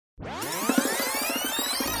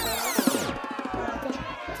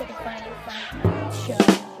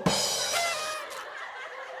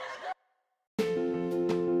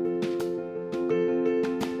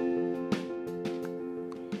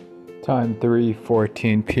Time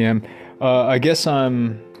 3:14 p.m. I guess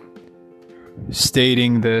I'm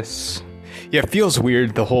stating this. Yeah, it feels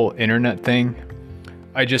weird, the whole internet thing.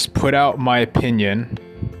 I just put out my opinion.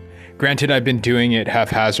 Granted, I've been doing it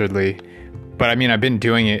haphazardly, but I mean, I've been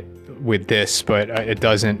doing it with this, but it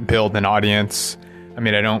doesn't build an audience. I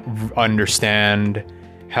mean, I don't understand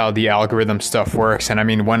how the algorithm stuff works. And I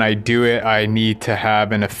mean, when I do it, I need to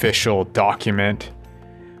have an official document.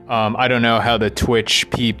 I don't know how the Twitch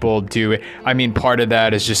people do it. I mean, part of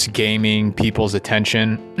that is just gaming people's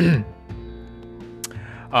attention.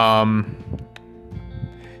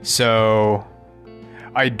 So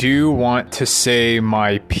I do want to say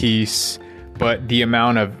my piece, but the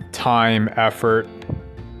amount of time, effort,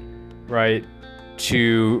 right,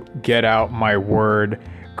 to get out my word.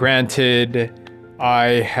 Granted,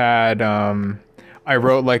 I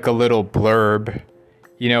wrote like a little blurb.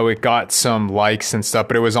 You know, it got some likes and stuff,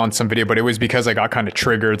 but it was on some video, but it was because I got kind of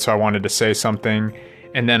triggered, so I wanted to say something.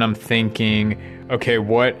 And then I'm thinking, okay,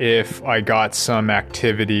 what if I got some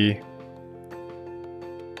activity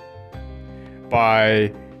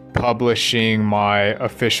by publishing my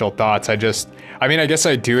official thoughts? I guess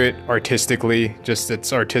I do it artistically, just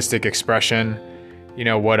it's artistic expression, you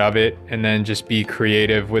know, what of it, and then just be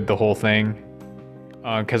creative with the whole thing.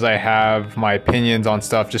 Because I have my opinions on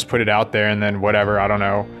stuff, just put it out there, and then whatever, I don't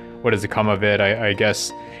know, what does it come of it? I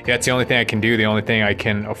guess, yeah, it's the only thing I can do, the only thing I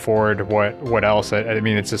can afford. What else? I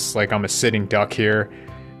mean, it's just like I'm a sitting duck here.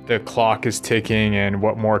 The clock is ticking, and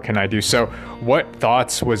what more can I do? So what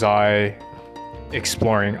thoughts was I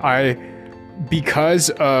exploring? Because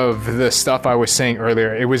of the stuff I was saying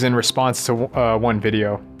earlier, it was in response to one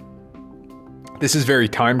video. This is very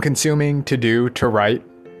time consuming to do, to write.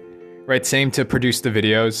 Right, same to produce the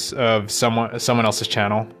videos of someone else's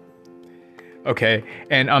channel. Okay,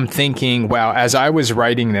 and I'm thinking, wow, as I was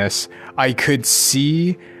writing this, I could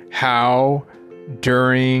see how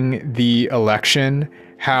during the election,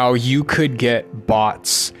 how you could get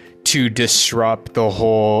bots to disrupt the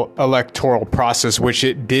whole electoral process, which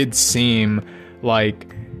it did seem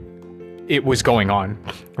like it was going on,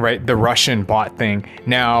 right? The Russian bot thing.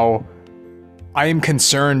 Now, I am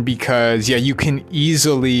concerned because, yeah, you can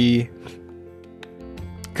easily,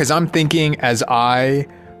 because I'm thinking as I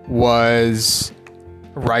was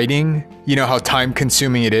writing, you know how time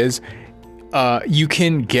consuming it is. You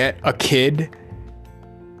can get a kid.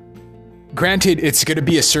 Granted, it's going to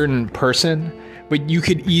be a certain person, but you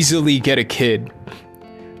could easily get a kid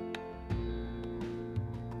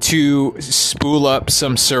to spool up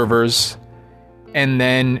some servers and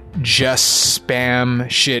then just spam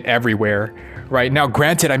shit everywhere. Right now,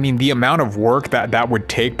 granted, I mean, the amount of work that would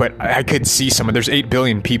take, but I could see there's 8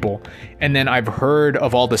 billion people. And then I've heard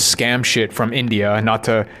of all the scam shit from India, not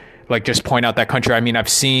to like just point out that country. I mean, I've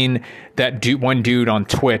seen that one dude on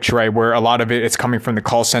Twitch, right, where a lot of it's coming from the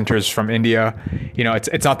call centers from India. You know,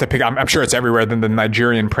 it's not to pick, I'm sure it's everywhere, than the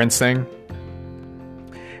Nigerian prince thing.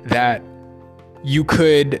 That you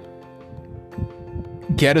could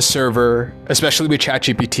get a server, especially with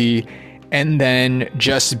ChatGPT, and then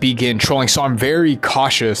just begin trolling. So I'm very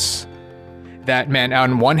cautious that, man,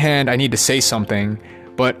 on one hand, I need to say something,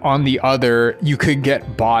 but on the other, you could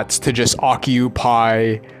get bots to just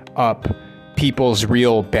occupy up people's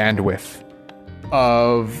real bandwidth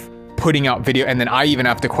of putting out video. And then I even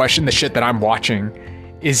have to question the shit that I'm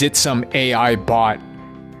watching. Is it some AI bot,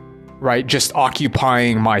 right, just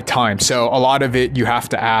occupying my time? So a lot of it, you have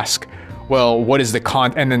to ask, well, what is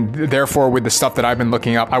the and then therefore with the stuff that I've been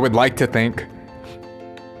looking up, I would like to think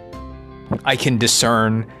I can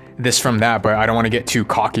discern this from that, but I don't want to get too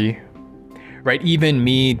cocky, right? Even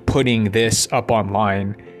me putting this up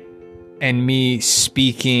online and me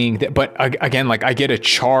speaking, but again, like I get a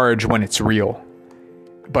charge when it's real,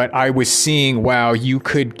 but I was seeing, wow, you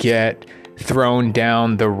could get thrown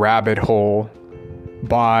down the rabbit hole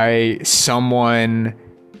by someone.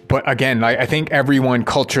 But again, I think everyone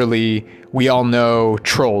culturally, we all know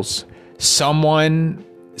trolls. Someone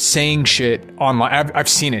saying shit online. I've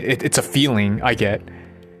seen it. It's a feeling I get.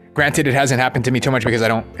 Granted, it hasn't happened to me too much because I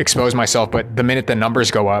don't expose myself. But the minute the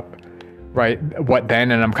numbers go up, right, what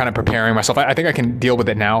then? And I'm kind of preparing myself. I think I can deal with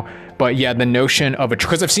it now. But yeah, the notion of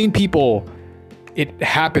because I've seen people, it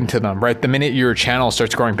happen to them, right? The minute your channel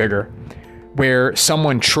starts growing bigger, where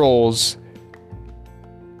someone trolls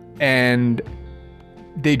and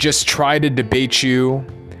they just try to debate you.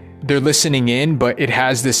 They're listening in, but it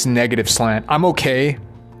has this negative slant. I'm okay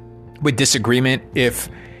with disagreement if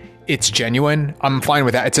it's genuine. I'm fine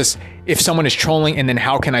with that. It's just if someone is trolling and then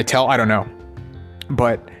how can I tell? I don't know.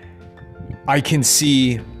 But I can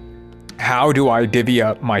see how do I divvy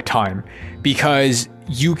up my time? Because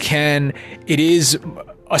it is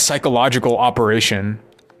a psychological operation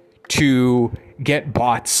to get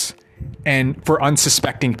bots and for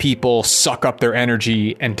unsuspecting people suck up their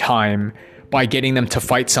energy and time by getting them to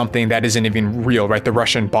fight something that isn't even real, right? The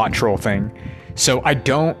Russian bot troll thing. So I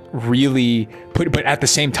don't really but at the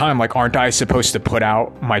same time, like, aren't I supposed to put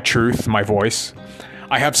out my truth, my voice?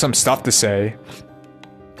 I have some stuff to say,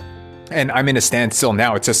 and I'm in a standstill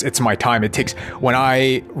now. It's my time. It takes, when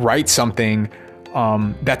I write something,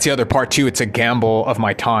 that's the other part too. It's a gamble of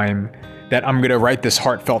my time that I'm going to write this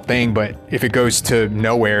heartfelt thing, but if it goes to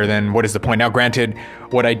nowhere, then what is the point? Now, granted,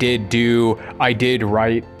 what I did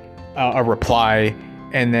write a reply,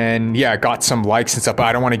 and then, yeah, got some likes and stuff, but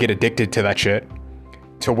I don't want to get addicted to that shit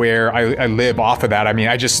to where I live off of that. I mean,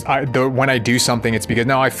 when I do something, it's because,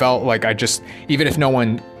 no, I felt like even if no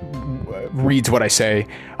one reads what I say,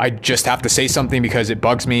 I just have to say something because it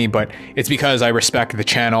bugs me, but it's because I respect the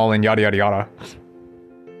channel and yada, yada, yada.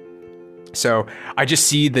 So I just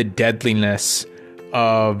see the deadliness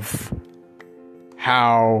of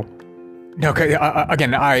how,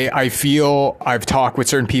 again, I feel I've talked with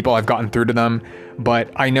certain people, I've gotten through to them, but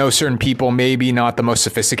I know certain people, maybe not the most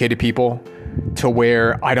sophisticated people, to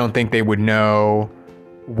where I don't think they would know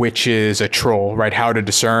which is a troll, right? How to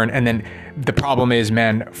discern. And then the problem is,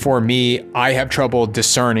 man, for me, I have trouble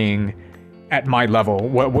discerning at my level,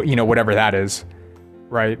 whatever that is.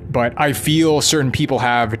 Right. But I feel certain people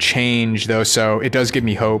have changed, though. So it does give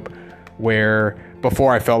me hope, where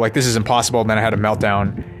before I felt like this is impossible. And then I had a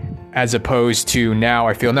meltdown, as opposed to now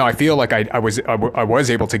I feel like I was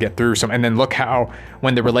able to get through some. And then look how,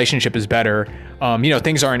 when the relationship is better,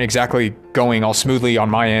 things aren't exactly going all smoothly on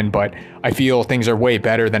my end, but I feel things are way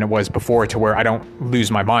better than it was before, to where I don't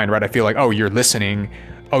lose my mind. Right. I feel like, oh, you're listening.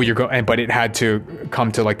 Oh, you're going. But it had to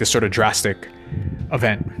come to like this sort of drastic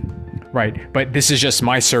event. Right. But this is just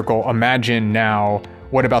my circle. Imagine now,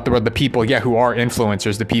 what about the people, who are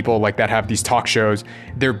influencers, the people like that have these talk shows,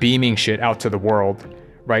 they're beaming shit out to the world,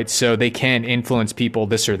 right? So they can influence people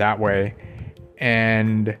this or that way.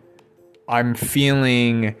 And I'm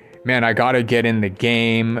feeling, man, I got to get in the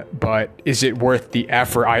game, but is it worth the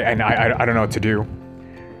effort? I don't know what to do.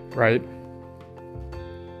 Right.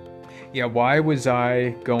 Yeah. Why was I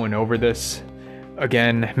going over this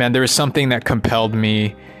again? Man, there was something that compelled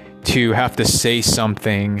me to have to say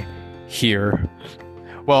something here.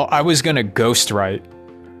 Well, I was going to ghostwrite,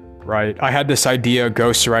 right? I had this idea,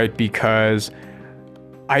 ghostwrite, because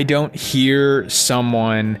I don't hear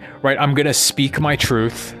someone, right? I'm going to speak my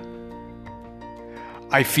truth.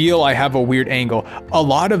 I feel I have a weird angle. A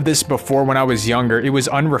lot of this before, when I was younger, it was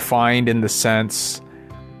unrefined in the sense,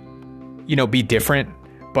 be different.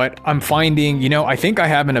 But I'm finding, I think I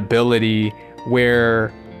have an ability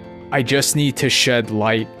where I just need to shed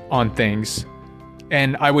light on things,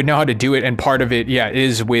 and I would know how to do it. And part of it,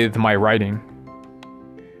 is with my writing,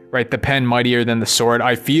 right? The pen mightier than the sword.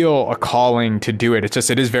 I feel a calling to do it.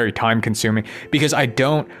 It is very time consuming, because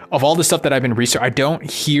of all the stuff that I've been researching, I don't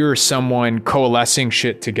hear someone coalescing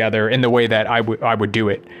shit together in the way that I would do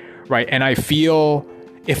it. Right. And I feel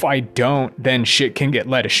if I don't, then shit can get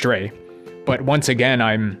led astray. But once again,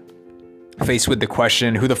 I'm faced with the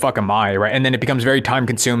question, who the fuck am I? Right. And then it becomes very time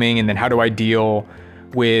consuming. And then how do I deal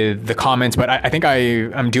with the comments? But I think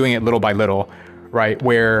I'm doing it little by little, right?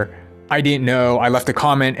 Where I didn't know, I left a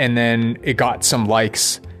comment and then it got some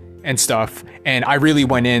likes and stuff. And I really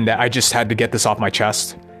went in that I just had to get this off my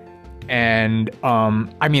chest. And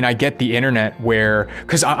I get the internet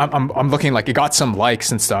because I'm looking like it got some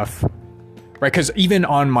likes and stuff, right? Because even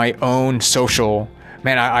on my own social,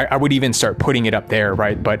 man, I would even start putting it up there,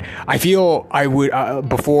 right? But I feel I would,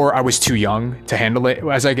 before I was too young to handle it.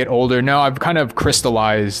 As I get older, now I've kind of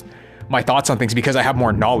crystallized my thoughts on things because I have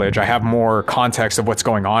more knowledge. I have more context of what's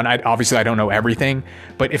going on. Obviously, I don't know everything,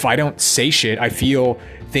 but if I don't say shit, I feel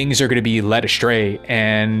things are going to be led astray.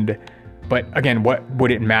 But again, what would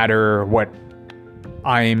it matter what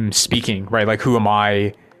I'm speaking, right? Like, who am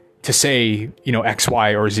I to say, X,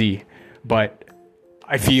 Y, or Z? But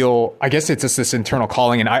I guess it's just this internal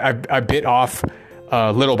calling, and I bit off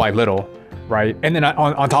little by little, right? And then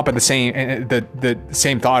on top of the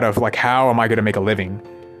same thought of like, how am I going to make a living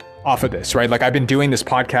off of this, right? Like, I've been doing this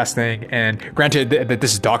podcast thing, and granted that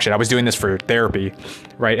this is dog shit. I was doing this for therapy,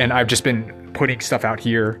 right? And I've just been putting stuff out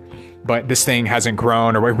here, but this thing hasn't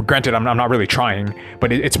grown. Or granted, I'm not really trying,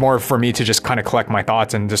 but it's more for me to just kind of collect my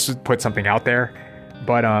thoughts and just put something out there.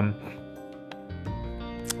 But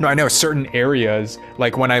no, I know certain areas,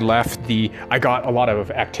 like when I left I got a lot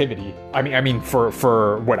of activity. I mean,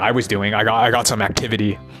 for what I was doing, I got some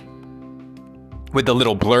activity with the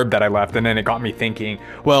little blurb that I left, and then it got me thinking,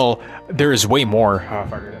 well, there is way more. Oh,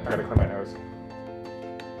 fuck, I gotta clear my nose.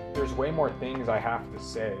 there's way more things I have to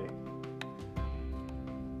say.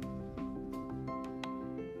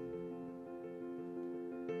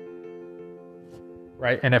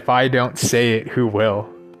 Right? And if I don't say it, who will?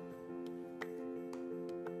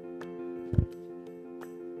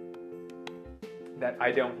 That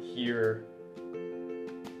I don't hear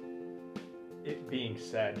it being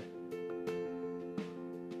said.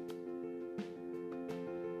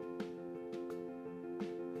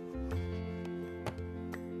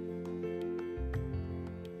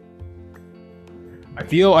 I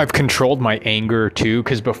feel I've controlled my anger too,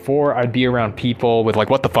 because before I'd be around people with like,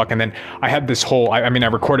 what the fuck? And then I had this whole, I mean, I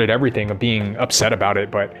recorded everything of being upset about it.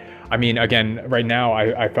 But I mean, again, right now,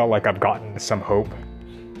 I felt like I've gotten some hope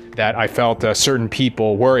that I felt certain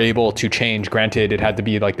people were able to change. Granted, it had to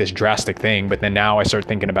be like this drastic thing. But then now I start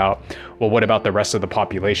thinking about, well, what about the rest of the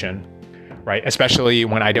population? Right? Especially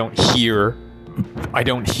when I don't hear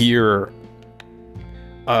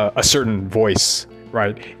a certain voice.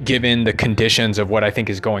 Right, given the conditions of what I think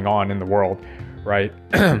is going on in the world, right?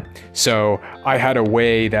 So I had a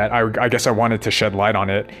way that I guess I wanted to shed light on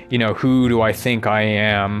it. You know, who do I think I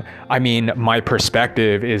am? I mean, my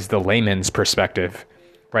perspective is the layman's perspective,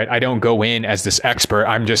 right? I don't go in as this expert.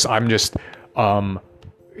 I'm just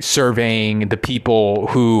surveying the people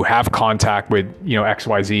who have contact with, you know,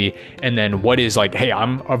 XYZ, and then what is like, hey,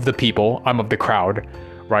 I'm of the people, I'm of the crowd.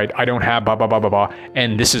 Right? I don't have blah, blah, blah, blah, blah.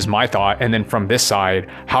 And this is my thought. And then from this side,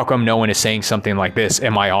 how come no one is saying something like this?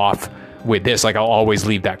 Am I off with this? Like, I'll always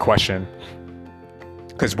leave that question.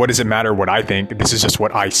 Because what does it matter what I think? This is just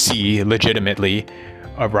what I see legitimately,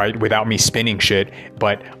 right? Without me spinning shit.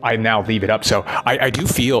 But I now leave it up. So I do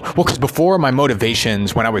feel, well, because before my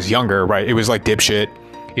motivations when I was younger, right? It was like dipshit.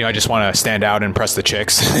 You know, I just want to stand out and press the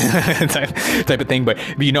chicks type of thing. But,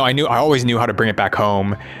 you know, I always knew how to bring it back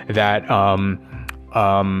home that,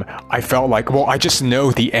 I felt like, well, I just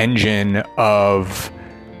know the engine of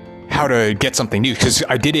how to get something new, because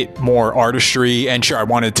I did it more artistry, and sure, I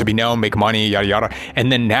wanted to be known, make money, yada yada. And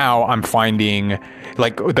then now I'm finding,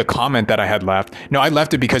 like, the comment that I had left. No, I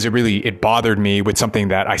left it because it bothered me with something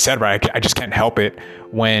that I said, right? I just can't help it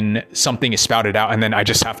when something is spouted out, and then I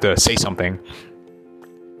just have to say something.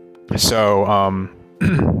 So,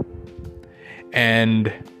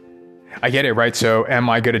 and I get it, right? So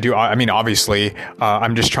am I going to do, I mean, obviously,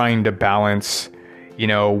 I'm just trying to balance, you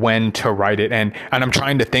know, when to write it. And I'm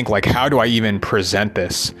trying to think, like, how do I even present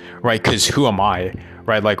this, right? Because who am I,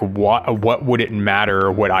 right? Like, what would it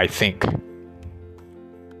matter what I think?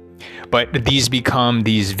 But these become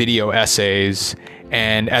these video essays.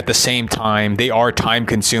 And at the same time, they are time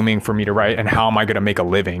consuming for me to write. And how am I going to make a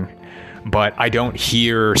living? But I don't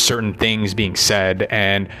hear certain things being said,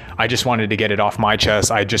 and I just wanted to get it off my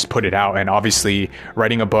chest. I just put it out. And obviously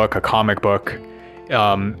writing a book, a comic book,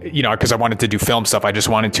 you know, because I wanted to do film stuff, I just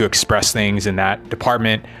wanted to express things in that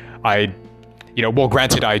department. You know, well,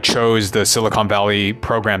 granted, I chose the Silicon Valley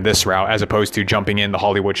program this route as opposed to jumping in the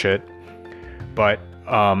Hollywood shit. But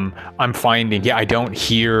I'm finding, I don't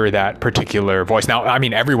hear that particular voice. Now, I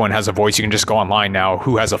mean, everyone has a voice. You can just go online now.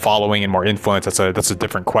 Who has a following and more influence? That's a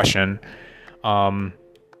different question. I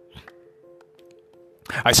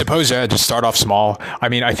suppose just start off small. I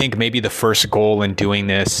mean, I think maybe the first goal in doing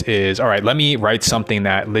this is, all right, let me write something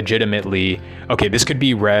that legitimately, okay, this could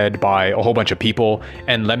be read by a whole bunch of people,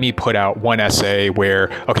 and let me put out one essay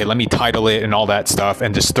where, okay, let me title it and all that stuff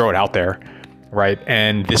and just throw it out there, right?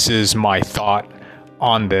 And this is my thought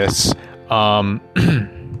on this. I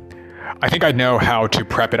think I know how to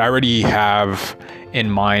prep it. I already have in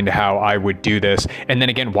mind how I would do this. And then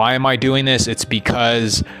again, why am I doing this? It's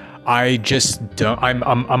because I just don't,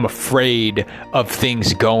 I'm afraid of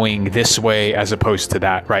things going this way as opposed to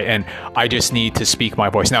that, right? And I just need to speak my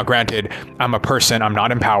voice. Now, granted, I'm a person, I'm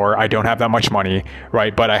not in power, I don't have that much money,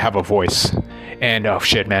 right? But I have a voice. And oh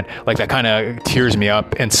shit, man, like that kind of tears me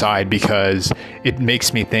up inside, because it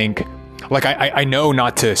makes me think, like, I know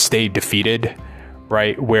not to stay defeated,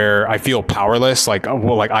 right? Where I feel powerless, like,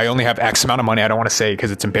 well, like I only have X amount of money. I don't want to say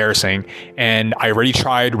because it's embarrassing. And I already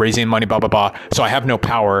tried raising money, blah, blah, blah. So I have no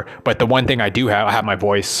power. But the one thing I do have, I have my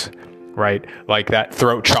voice, right? Like that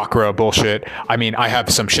throat chakra bullshit. I mean, I have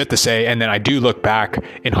some shit to say. And then I do look back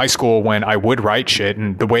in high school when I would write shit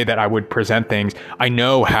and the way that I would present things. I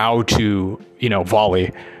know how to, you know,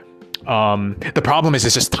 volley. The problem is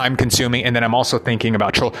it's just time consuming. And then I'm also thinking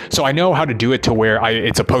about troll. So I know how to do it to where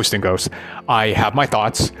it's a post and goes. I have my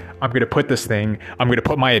thoughts. I'm going to put this thing, I'm going to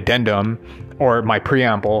put my addendum or my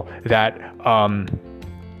preamble that,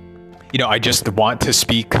 you know, I just want to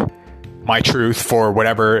speak my truth for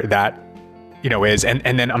whatever that, you know, is. And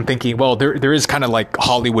then I'm thinking, well, there is kind of like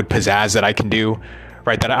Hollywood pizzazz that I can do,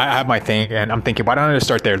 right? That I have my thing and I'm thinking, why don't I just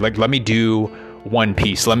start there? Like, let me do one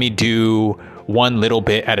piece. Let me do one little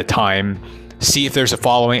bit at a time, see if there's a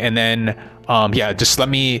following, and then just let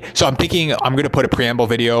me. So I'm thinking I'm going to put a preamble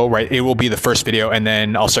video, right? It will be the first video, and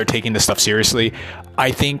then I'll start taking this stuff seriously.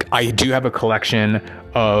 I think I do have a collection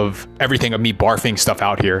of everything of me barfing stuff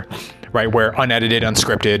out here, right? Where unedited,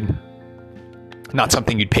 unscripted, not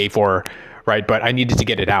something you'd pay for, right? But I needed to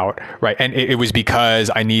get it out, right? And it was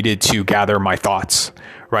because I needed to gather my thoughts,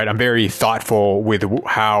 right? I'm very thoughtful with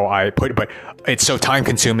how I put it, but it's so time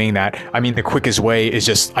consuming that, I mean, the quickest way is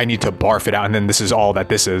just, I need to barf it out, and then this is all that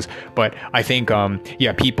this is. But I think,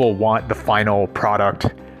 people want the final product,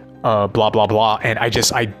 blah, blah, blah. And I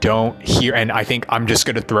don't hear, and I think I'm just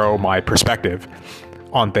going to throw my perspective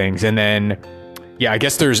on things. And then, I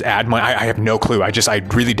guess there's ad money. I have no clue. I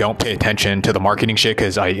really don't pay attention to the marketing shit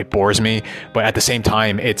because it bores me. But at the same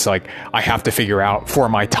time, it's like, I have to figure out for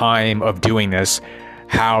my time of doing this,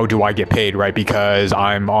 how do I get paid, right? Because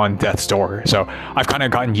I'm on death's door. So I've kind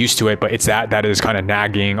of gotten used to it, but it's that is kind of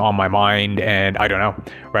nagging on my mind, and I don't know,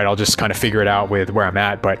 right? I'll just kind of figure it out with where I'm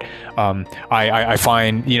at. But I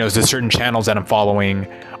find, there's certain channels that I'm following.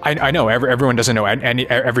 I know everyone doesn't know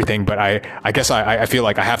everything, but I guess I feel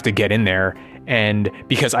like I have to get in there, and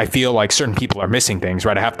because I feel like certain people are missing things,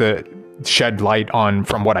 right? I have to shed light on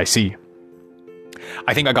from what I see.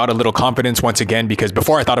 I think I got a little confidence once again, because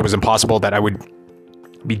before I thought it was impossible that I would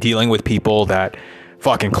be dealing with people that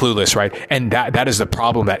fucking clueless, right? And that is the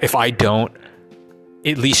problem, that if I don't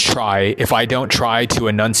at least try, if I don't try to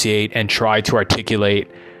enunciate and try to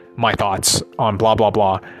articulate my thoughts on blah, blah,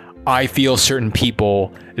 blah, I feel certain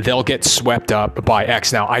people, they'll get swept up by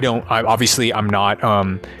X. Now, I'm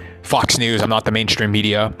not Fox News. I'm not the mainstream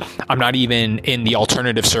media. I'm not even in the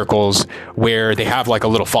alternative circles where they have like a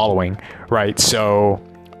little following, right? So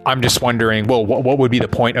I'm just wondering, well, what would be the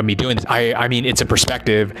point of me doing this? I mean, it's a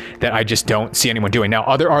perspective that I just don't see anyone doing. Now,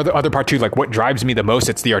 other part too, like what drives me the most,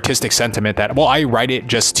 it's the artistic sentiment that, well, I write it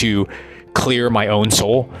just to clear my own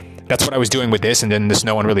soul. That's what I was doing with this, and then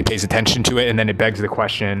no one really pays attention to it, and then it begs the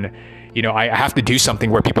question, I have to do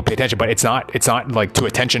something where people pay attention, but it's not like to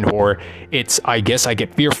attention whore. It's, I guess I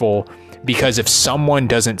get fearful, because if someone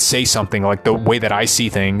doesn't say something like the way that I see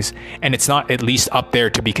things, and it's not at least up there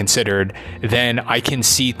to be considered, then I can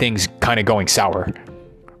see things kind of going sour,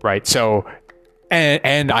 right? So,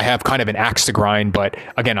 and I have kind of an axe to grind, but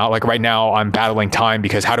again, like right now I'm battling time,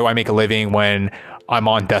 because how do I make a living when I'm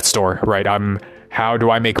on death's door, right? How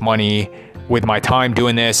do I make money with my time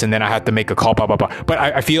doing this? And then I have to make a call, blah, blah, blah. But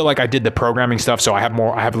I feel like I did the programming stuff, so I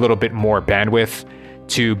have a little bit more bandwidth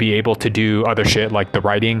to be able to do other shit like the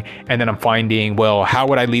writing. And then I'm finding, well, how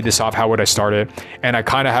would I lead this off? How would I start it? And I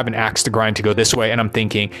kind of have an axe to grind to go this way. And I'm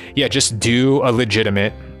thinking, just do a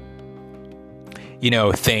legitimate,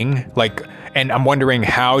 thing. Like, and I'm wondering,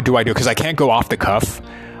 how do I do it? Because I can't go off the cuff.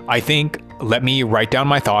 I think, let me write down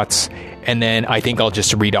my thoughts, and then I think I'll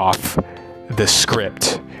just read off the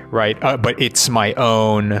script, right? But it's my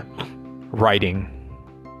own writing.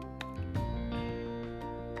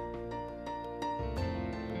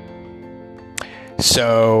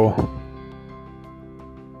 So,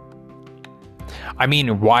 I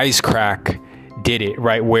mean, Wisecrack did it,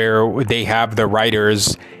 right? Where they have the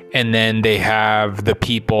writers and then they have the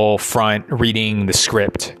people front reading the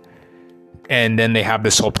script. And then they have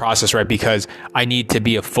this whole process, right? Because I need to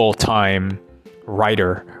be a full-time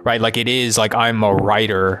writer, right? Like it is like I'm a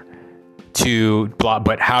writer to blah,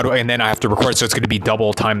 but and then I have to record. So it's going to be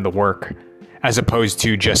double time the work as opposed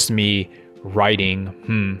to just me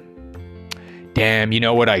writing. Damn, you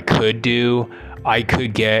know what I could do? I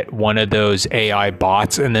could get one of those AI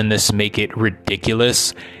bots and then make it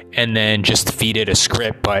ridiculous and then just feed it a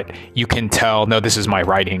script, but you can tell, no, this is my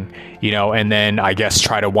writing, and then I guess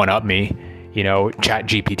try to one up me, Chat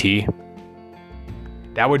GPT.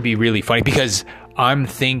 That would be really funny, because I'm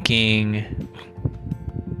thinking,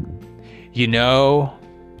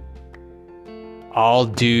 I'll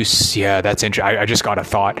do, that's interesting. I just got a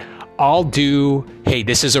thought. I'll do, hey,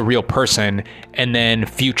 this is a real person, and then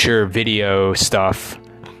future video stuff,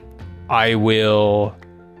 I will,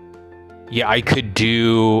 I could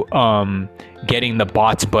do getting the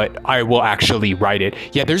bots, but I will actually write it.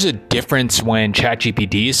 There's a difference when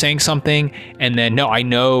ChatGPT is saying something, and then, no, I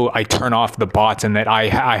know I turn off the bots and that I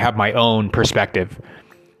have my own perspective,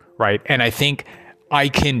 right? And I think I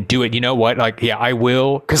can do it. You know what? Like, I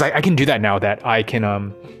will, because I can do that now that I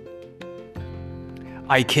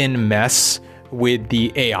can mess with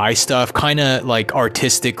the AI stuff, kind of like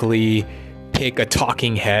artistically pick a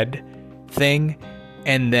talking head thing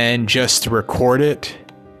and then just record it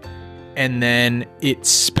and then it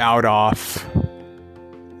spout off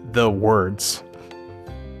the words.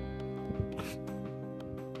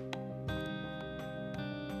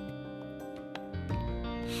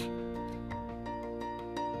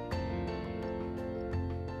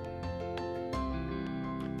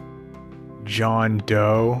 John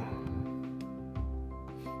Doe.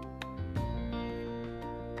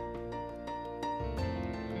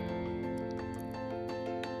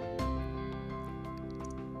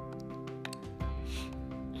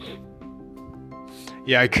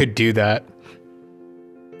 Yeah, I could do that.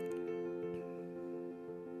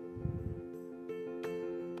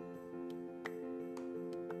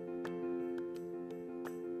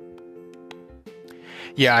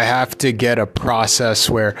 Yeah, I have to get a process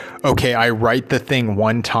where, okay, I write the thing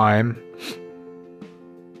one time.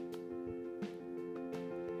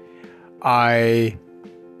 I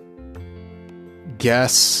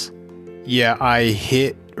guess, yeah, I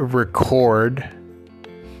hit record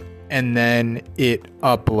and then it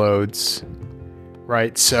uploads,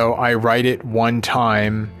 right? So I write it one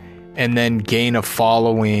time and then gain a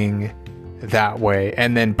following that way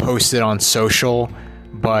and then post it on social.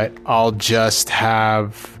 But I'll just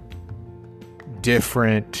have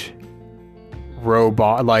different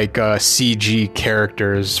robot, like CG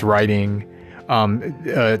characters writing,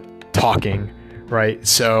 talking, right?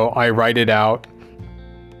 So I write it out,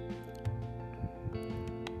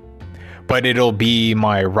 but it'll be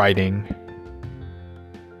my writing.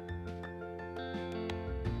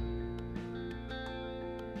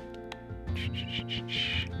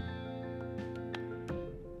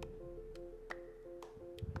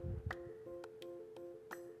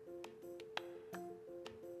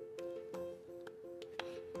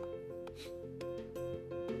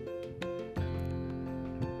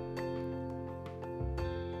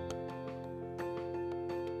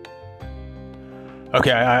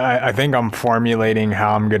 Okay, I think I'm formulating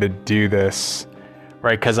how I'm gonna do this,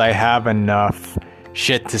 right? Because I have enough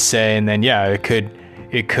shit to say, and then yeah, it could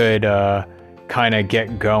kind of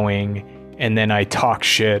get going, and then I talk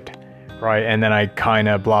shit, right? And then I kind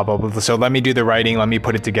of blah blah blah. So let me do the writing. Let me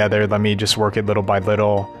put it together. Let me just work it little by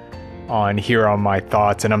little. Here are my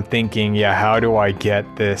thoughts, and I'm thinking, yeah, how do I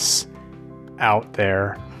get this out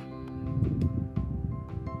there?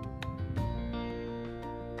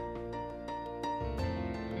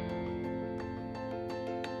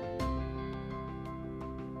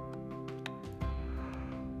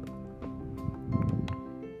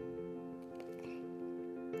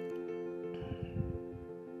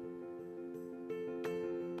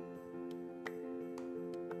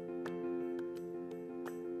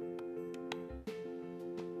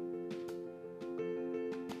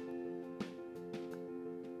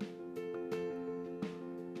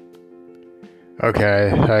 Okay,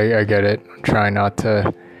 I get it. I'm trying not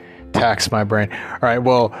to tax my brain. All right,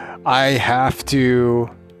 well, I have to,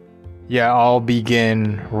 yeah, I'll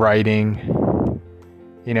begin writing,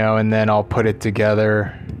 and then I'll put it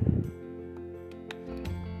together.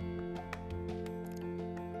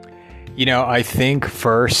 I think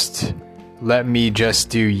first, let me just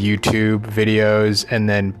do YouTube videos and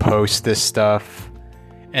then post this stuff,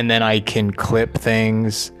 and then I can clip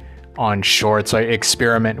things on shorts. I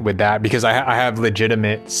experiment with that because I have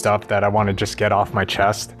legitimate stuff that I want to just get off my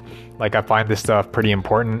chest. Like, I find this stuff pretty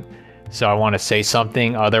important, so I want to say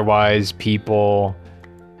something. Otherwise, people,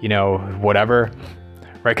 whatever,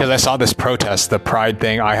 right? Because I saw this protest, the pride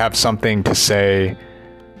thing. I have something to say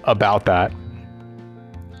about that,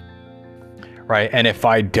 right? And if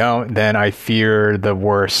I don't, then I fear the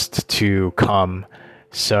worst to come.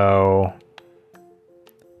 So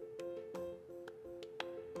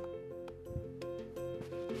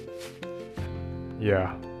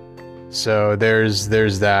yeah, so there's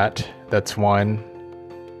that. That's one.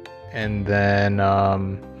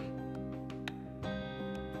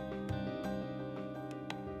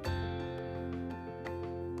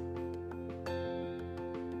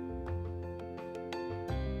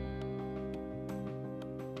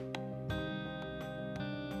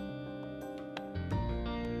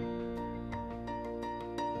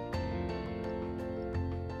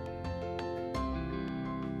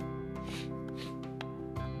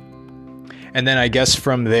 And then I guess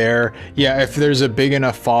from there, yeah, if there's a big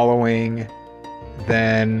enough following,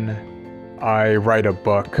 then I write a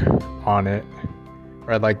book on it,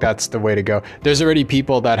 right? Like, that's the way to go. There's already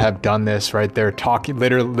people that have done this, right? They're talking,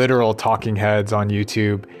 literal talking heads on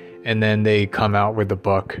YouTube, and then they come out with a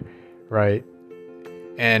book, right?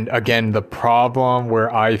 And again, the problem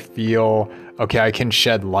where I feel, okay, I can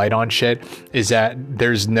shed light on shit is that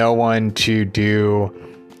there's no one to do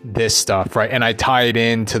this stuff, right? And I tie it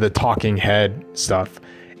into the talking head stuff.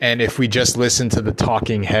 And if we just listen to the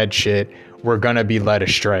talking head shit, we're gonna be led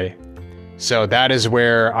astray. So that is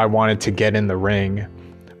where I wanted to get in the ring.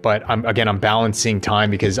 But I'm balancing time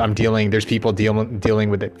because there's people dealing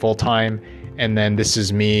with it full time. And then this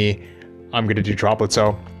is me, I'm gonna do droplets.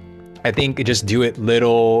 So I think just do it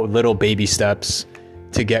little baby steps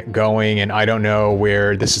to get going. And I don't know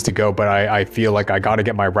where this is to go, but I feel like I got to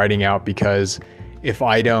get my writing out, because if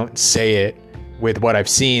I don't say it with what I've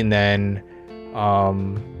seen, then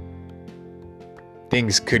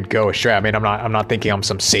things could go astray. I mean, I'm not thinking I'm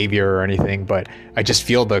some savior or anything, but I just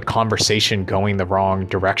feel the conversation going the wrong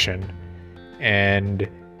direction, and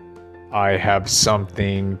I have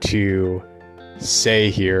something to say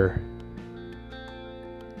here.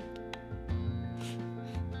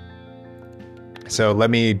 So let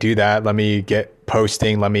me do that. Let me get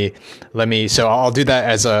posting. Let me, so I'll do that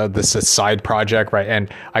as this a side project, right?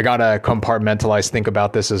 And I gotta compartmentalize, think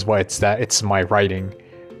about this as what it's my writing,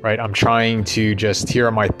 right? I'm trying to just, here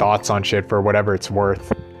are my thoughts on shit for whatever it's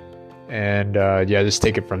worth. And yeah, just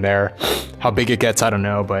take it from there. How big it gets, I don't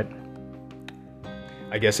know, but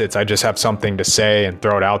I guess I just have something to say and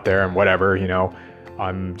throw it out there and whatever, you know,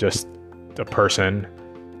 I'm just a person,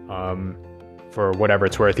 for whatever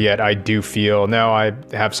it's worth. Yet I do feel, no, I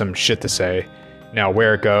have some shit to say. Now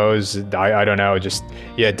where it goes, I don't know, just,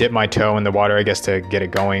 yeah, dip my toe in the water, I guess, to get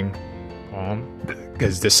it going.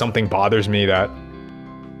 Because there's something bothers me that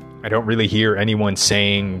I don't really hear anyone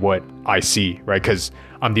saying what I see, right? Because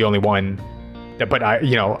I'm the only one that, but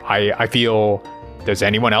I feel, does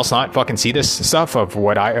anyone else not fucking see this stuff of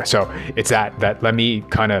what so it's that let me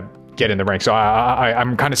kind of get in the ring. So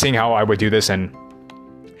I'm kind of seeing how I would do this, and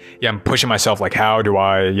yeah, I'm pushing myself, like, how do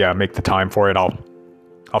I, make the time for it? I'll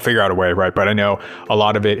figure out a way, right? But I know a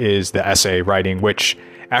lot of it is the essay writing, which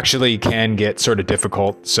actually can get sort of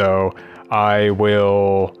difficult. So I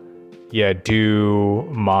will, do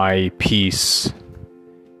my piece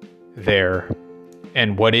there.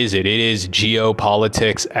 And what is it? It is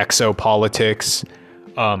geopolitics, exopolitics,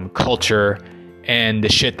 culture, and the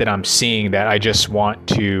shit that I'm seeing that I just want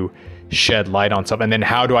to shed light on something. And then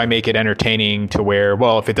how do I make it entertaining to where,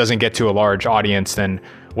 well, if it doesn't get to a large audience, then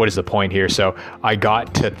what is the point here? So I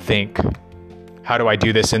got to think, how do I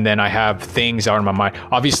do this? And then I have things out in my mind.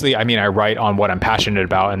 Obviously, I mean, I write on what I'm passionate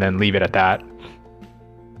about and then leave it at that.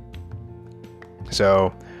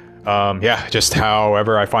 So just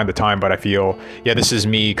however I find the time, but I feel, this is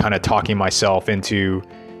me kind of talking myself into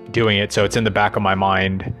doing it. So it's in the back of my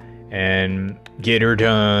mind, and get her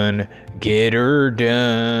done, get her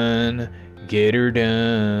done, get her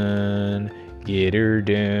done, get her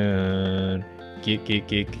done, get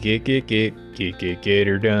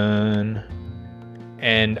her done.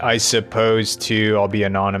 And I suppose too, I'll be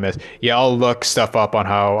anonymous. Yeah, I'll look stuff up on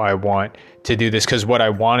how I want to do this, because what I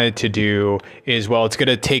wanted to do is, well, it's going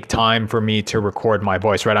to take time for me to record my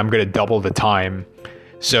voice, right? I'm going to double the time.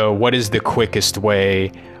 So what is the quickest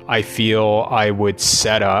way I feel I would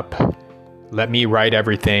set up? Let me write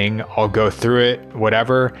everything. I'll go through it,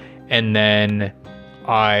 whatever. And then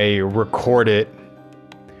I record it,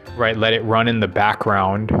 right? Let it run in the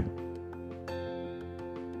background.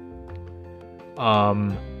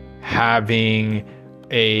 Having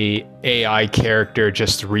a AI character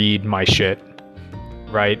just read my shit,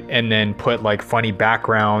 right? And then put like funny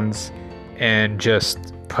backgrounds and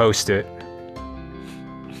just post it.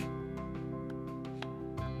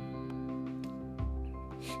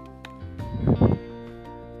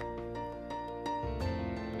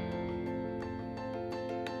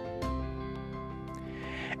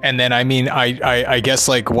 And then, I mean, I guess,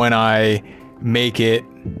 like, when I make it,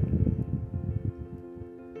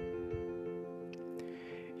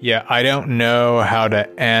 I don't know how to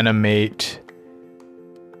animate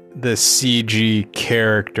the CG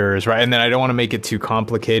characters, right? And then I don't want to make it too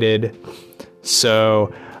complicated.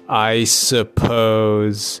 So I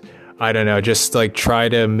suppose, I don't know, just like try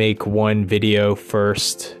to make one video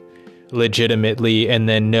first legitimately, and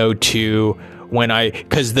then know too,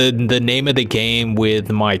 because the name of the game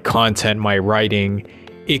with my content, my writing,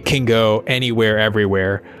 it can go anywhere,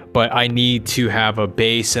 everywhere, but I need to have a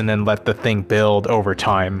base and then let the thing build over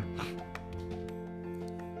time.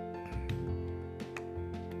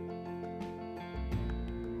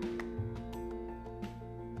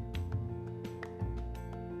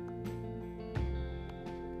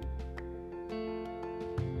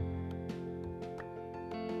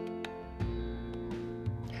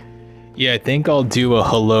 Yeah, I think I'll do a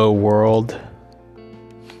hello world.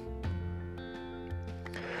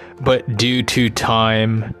 But due to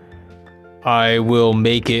time, I will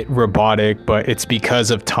make it robotic, but it's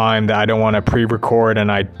because of time that I don't want to pre-record,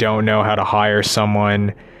 and I don't know how to hire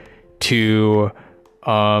someone to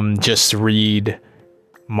just read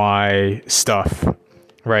my stuff,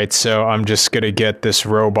 right? So I'm just going to get this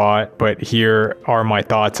robot, but here are my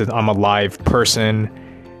thoughts. I'm a live person,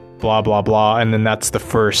 blah, blah, blah. And then that's the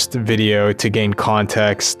first video to gain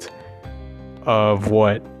context of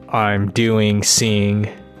what I'm doing, seeing,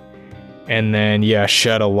 and then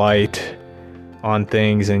shed a light on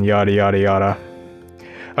things and yada yada yada.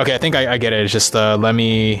 Okay, I think I get it. It's just let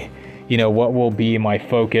me, what will be my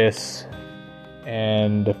focus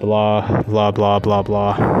and blah blah blah blah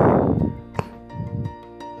blah.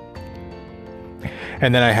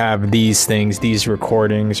 And then I have these things, these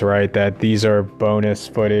recordings, right? That these are bonus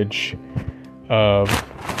footage of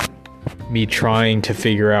me trying to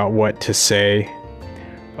figure out what to say,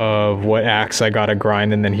 of what acts I gotta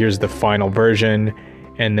grind, and then here's the final version.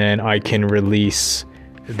 And then I can release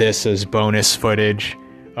this as bonus footage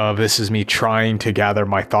of this is me trying to gather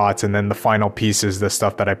my thoughts. And then the final piece is the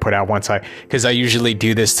stuff that I put out because I usually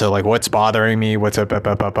do this to like what's bothering me, what's up,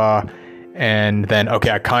 and then,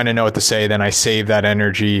 okay, I kind of know what to say. Then I save that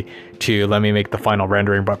energy to let me make the final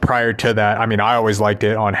rendering. But prior to that, I mean, I always liked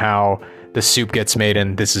it on how the soup gets made,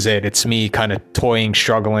 and this is it. It's me kind of toying,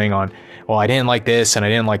 struggling on, well, I didn't like this and I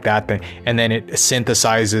didn't like that thing. And then it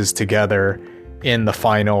synthesizes together in the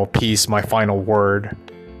final piece, my final word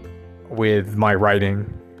with my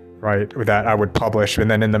writing, right? That I would publish. And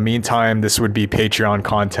then in the meantime, this would be Patreon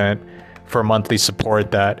content for monthly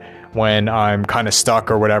support that when I'm kind of stuck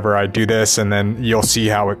or whatever, I do this, and then you'll see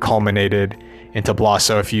how it culminated into blah.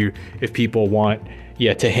 So if people want,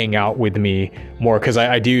 to hang out with me more, because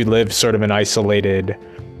I do live sort of an isolated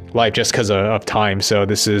life just because of time. So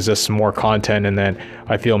this is just more content. And then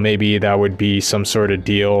I feel maybe that would be some sort of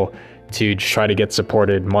deal to try to get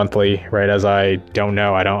supported monthly, right? As I don't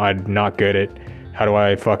know, I'm not good at how do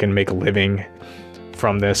I fucking make a living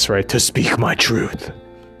from this, right? To speak my truth.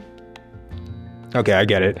 Okay, I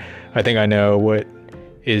get it. I think I know what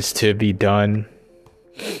is to be done.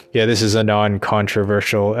 Yeah, this is a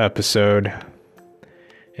non-controversial episode,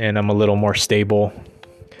 and I'm a little more stable.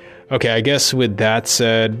 Okay, I guess with that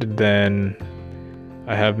said, then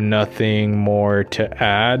I have nothing more to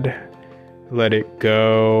add. Let it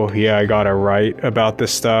go. Yeah, I gotta write about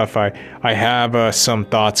this stuff. I have some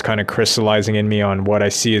thoughts kind of crystallizing in me on what I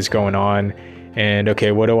see is going on. And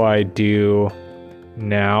okay, what do I do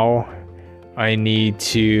now? I need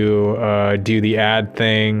to do the ad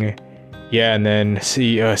thing. Yeah, and then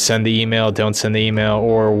send the email, don't send the email,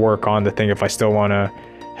 or work on the thing if I still want to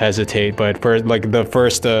hesitate. But for like the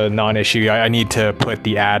first non-issue, I need to put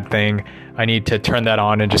the ad thing. I need to turn that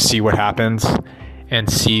on and just see what happens and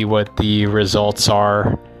see what the results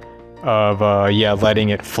are of letting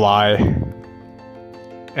it fly.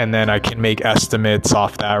 And then I can make estimates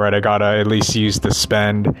off that, right? I gotta at least use the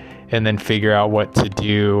spend and then figure out what to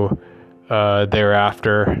do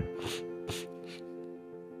thereafter.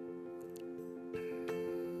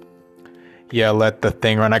 Yeah, let the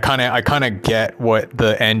thing run. I kind of get what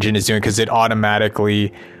the engine is doing because it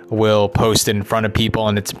automatically will post it in front of people,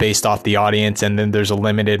 and it's based off the audience, and then there's a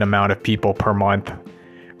limited amount of people per month,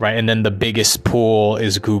 right? And then the biggest pool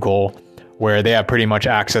is Google, where they have pretty much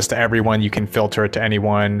access to everyone. You can filter it to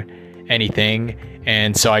anyone, anything.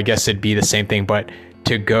 And so I guess it'd be the same thing, but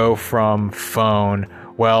to go from phone,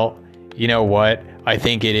 well, you know what? I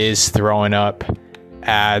think it is throwing up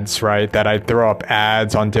ads, right? That I throw up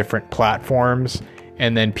ads on different platforms,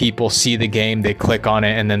 and then people see the game, they click on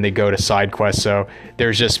it, and then they go to SideQuest. So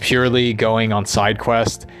there's just purely going on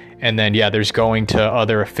SideQuest, and then there's going to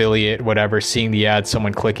other affiliate, whatever, seeing the ad,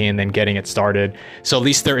 someone clicking, and then getting it started. So at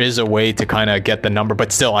least there is a way to kind of get the number,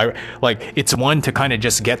 but still, it's one to kind of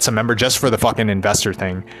just get some member just for the fucking investor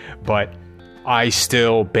thing, but I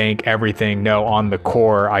still bank everything on the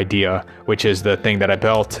core idea, which is the thing that I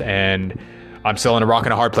built. And I'm still in a rock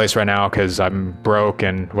and a hard place right now because I'm broke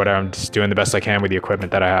and whatever. I'm just doing the best I can with the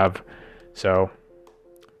equipment that I have. So,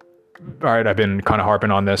 all right, I've been kind of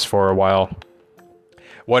harping on this for a while.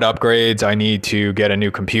 What upgrades I need to get a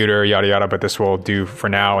new computer, yada yada, but this will do for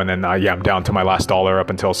now. And then I'm down to my last dollar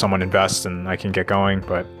up until someone invests and I can get going.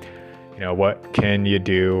 But what can you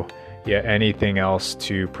do? Anything else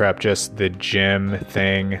to prep? Just the gym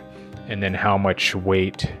thing, and then how much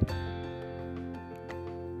weight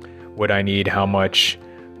would I need? How much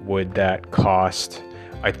would that cost?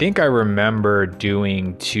 I think I remember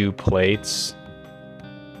doing 2 plates.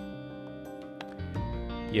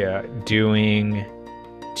 Doing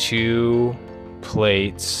 2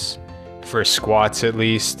 plates for squats at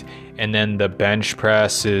least, and then the bench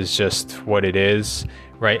press is just what it is,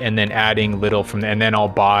 right? And then adding little from and then I'll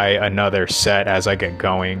buy another set as I get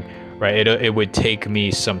going, right? It would take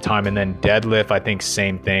me some time. And then deadlift, I think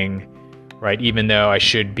same thing, right? Even though I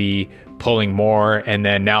should be pulling more. And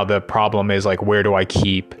then now the problem is where do I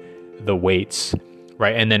keep the weights,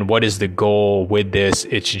 right? And then what is the goal with this?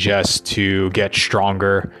 It's just to get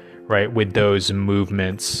stronger, right? With those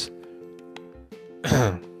movements,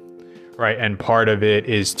 right? And part of it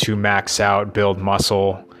is to max out, build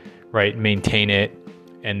muscle, right? Maintain it.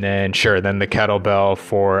 And then sure, then the kettlebell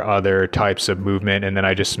for other types of movement. And then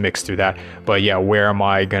I just mix through that. But yeah, where am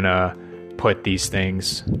I gonna put these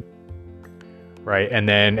things? Right. And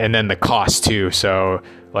then the cost too. So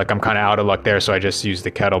like I'm kind of out of luck there. So I just use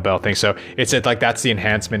the kettlebell thing. So it's like, that's the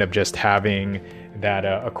enhancement of just having that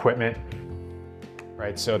equipment.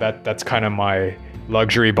 Right. So that's kind of my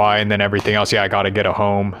luxury buy. And then everything else, yeah, I got to get a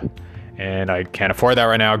home and I can't afford that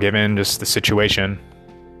right now given just the situation.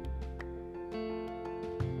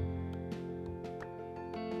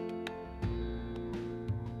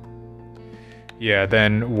 Yeah,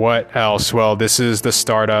 then what else? Well, this is the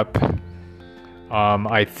startup.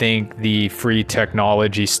 I think the free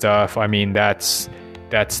technology stuff, I mean, that's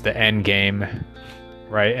the end game,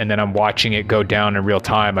 right? And then I'm watching it go down in real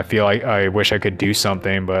time. I feel like I wish I could do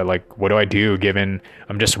something, but like, what do I do given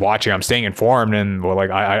I'm just watching, I'm staying informed and well, like,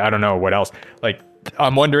 I don't know what else. Like,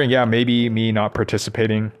 I'm wondering, yeah, maybe me not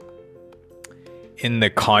participating in the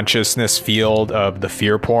consciousness field of the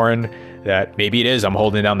fear porn, that maybe it is, I'm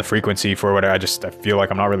holding down the frequency for what I feel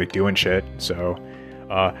like I'm not really doing shit. So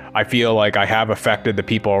I feel like I have affected the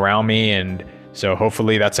people around me, and so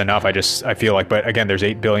hopefully that's enough. I feel like, but again, there's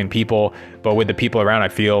 8 billion people, but with the people around, I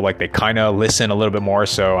feel like they kind of listen a little bit more.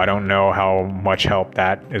 So I don't know how much help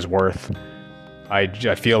that is worth. I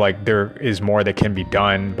feel like there is more that can be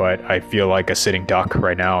done, but I feel like a sitting duck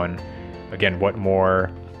right now. And again, what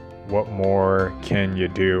more can you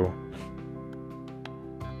do?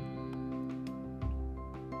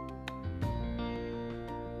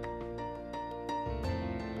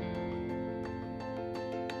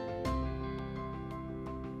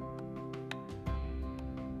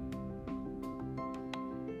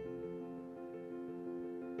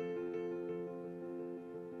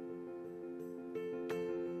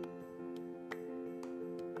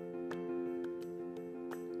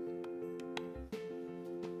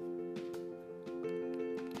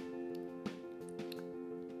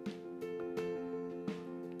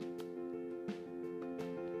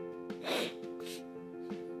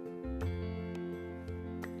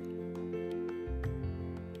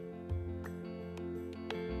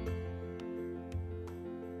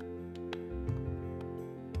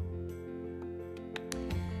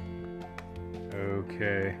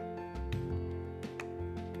 Okay.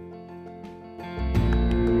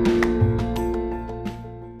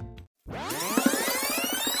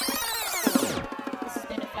 This has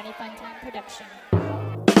been a Funny Fun Time production.